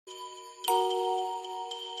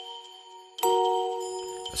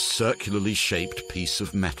A circularly shaped piece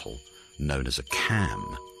of metal known as a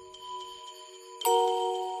cam.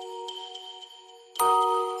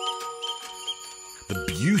 The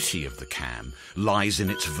beauty of the cam lies in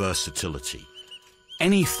its versatility.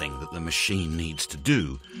 Anything that the machine needs to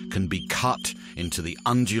do can be cut into the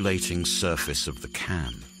undulating surface of the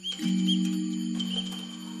cam.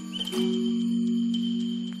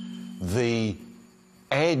 The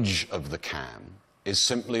edge of the cam is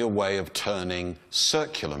simply a way of turning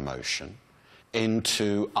circular motion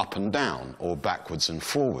into up and down or backwards and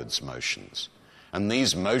forwards motions. And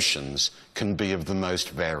these motions can be of the most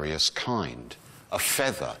various kind. A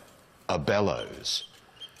feather, a bellows.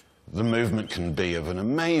 The movement can be of an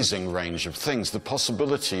amazing range of things. The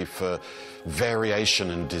possibility for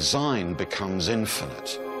variation and design becomes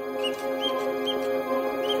infinite.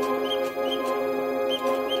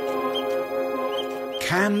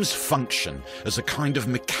 Cams function as a kind of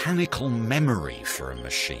mechanical memory for a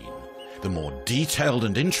machine. The more detailed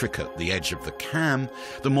and intricate the edge of the cam,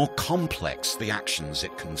 the more complex the actions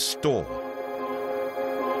it can store.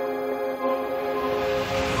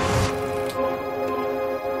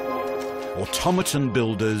 Automaton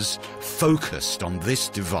builders focused on this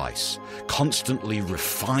device, constantly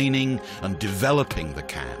refining and developing the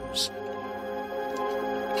cams.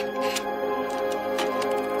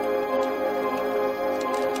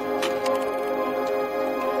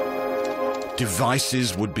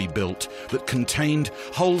 Devices would be built that contained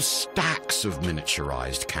whole stacks of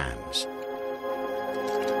miniaturized cams.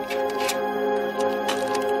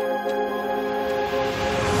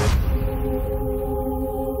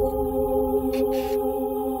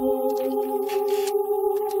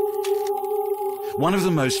 One of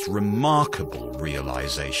the most remarkable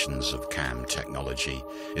realizations of cam technology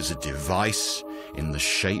is a device in the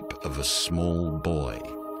shape of a small boy.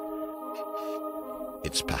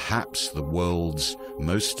 It's perhaps the world's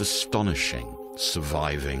most astonishing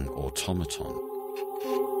surviving automaton.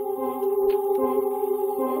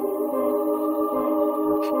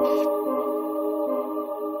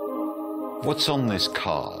 What's on this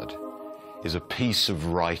card is a piece of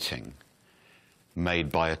writing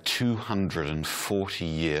made by a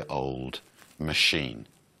 240-year-old machine.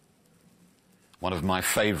 One of my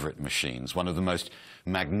favorite machines, one of the most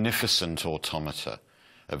magnificent automata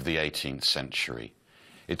of the 18th century.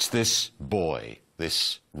 It's this boy,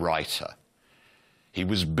 this writer. He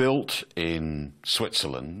was built in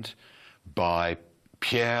Switzerland by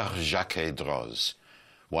Pierre Jaquet-Droz,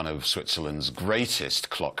 one of Switzerland's greatest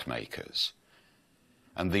clockmakers.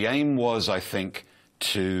 And the aim was, I think,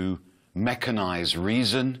 to mechanize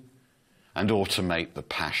reason and automate the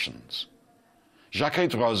passions.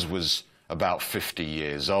 Jaquet-Droz was about 50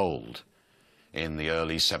 years old in the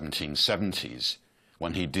early 1770s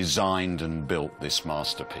when he designed and built this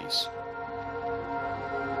masterpiece.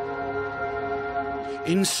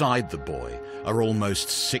 Inside the boy are almost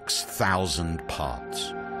 6,000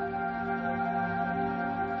 parts.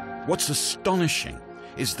 What's astonishing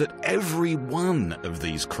is that every one of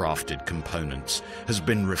these crafted components has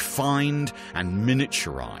been refined and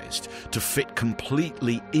miniaturized to fit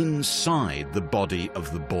completely inside the body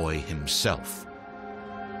of the boy himself.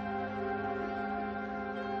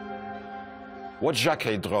 What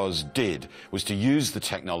Jaquet-Droz did was to use the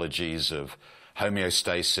technologies of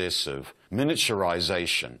homeostasis, of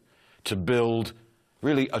miniaturization, to build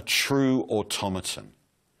really a true automaton.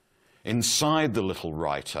 Inside the little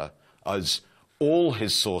writer is all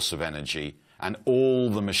his source of energy and all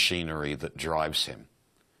the machinery that drives him.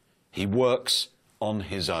 He works on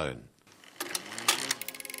his own.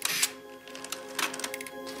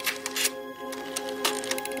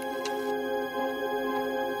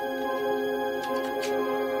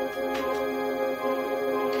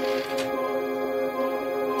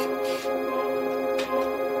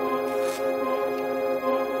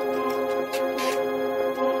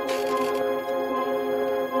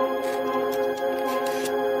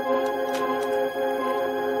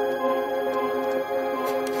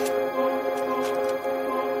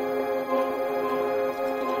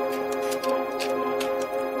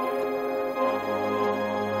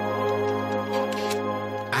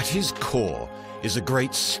 At his core is a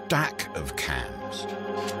great stack of cams.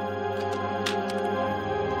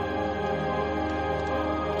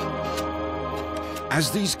 As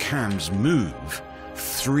these cams move,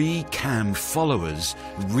 3 cam followers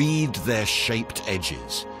read their shaped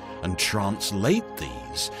edges and translate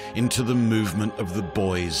these into the movement of the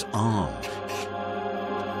boy's arm.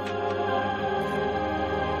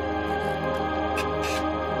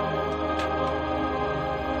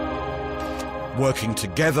 Working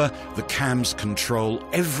together, the cams control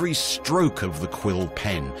every stroke of the quill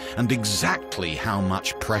pen and exactly how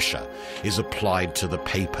much pressure is applied to the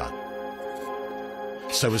paper,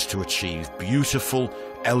 so as to achieve beautiful,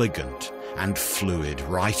 elegant, and fluid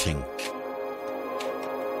writing.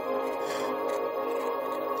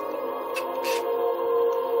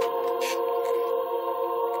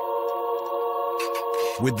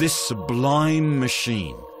 With this sublime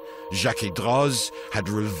machine, Jaquet-Droz had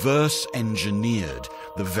reverse-engineered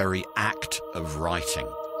the very act of writing.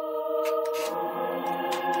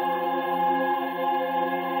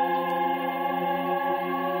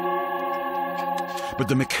 But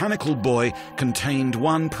the mechanical boy contained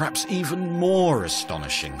one perhaps even more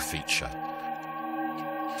astonishing feature.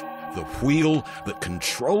 The wheel that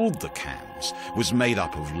controlled the cams was made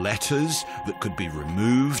up of letters that could be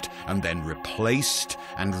removed and then replaced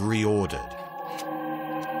and reordered.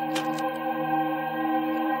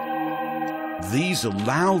 These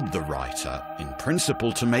allowed the writer, in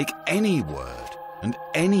principle, to make any word and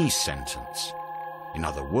any sentence. In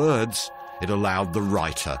other words, it allowed the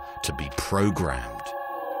writer to be programmed.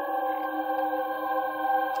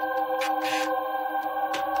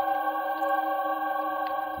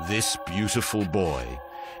 This beautiful boy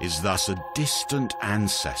is thus a distant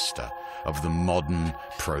ancestor of the modern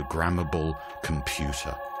programmable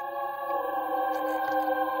computer.